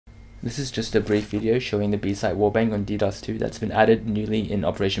This is just a brief video showing the B-site wallbang on DDoS 2 that's been added newly in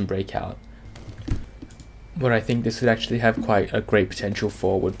Operation Breakout. What I think this would actually have quite a great potential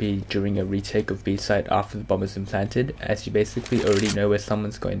for would be during a retake of B-site after the bomb has been planted, as you basically already know where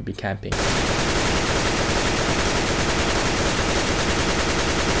someone's going to be camping.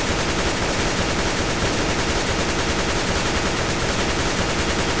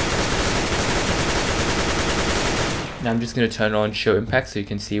 Now I'm just going to turn on show impact so you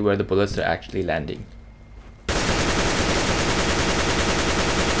can see where the bullets are actually landing.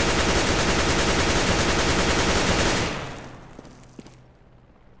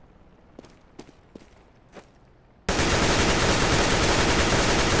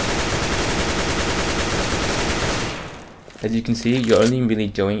 As you can see, you're only really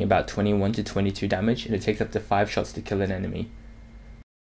doing about 21 to 22 damage, and it takes up to 5 shots to kill an enemy.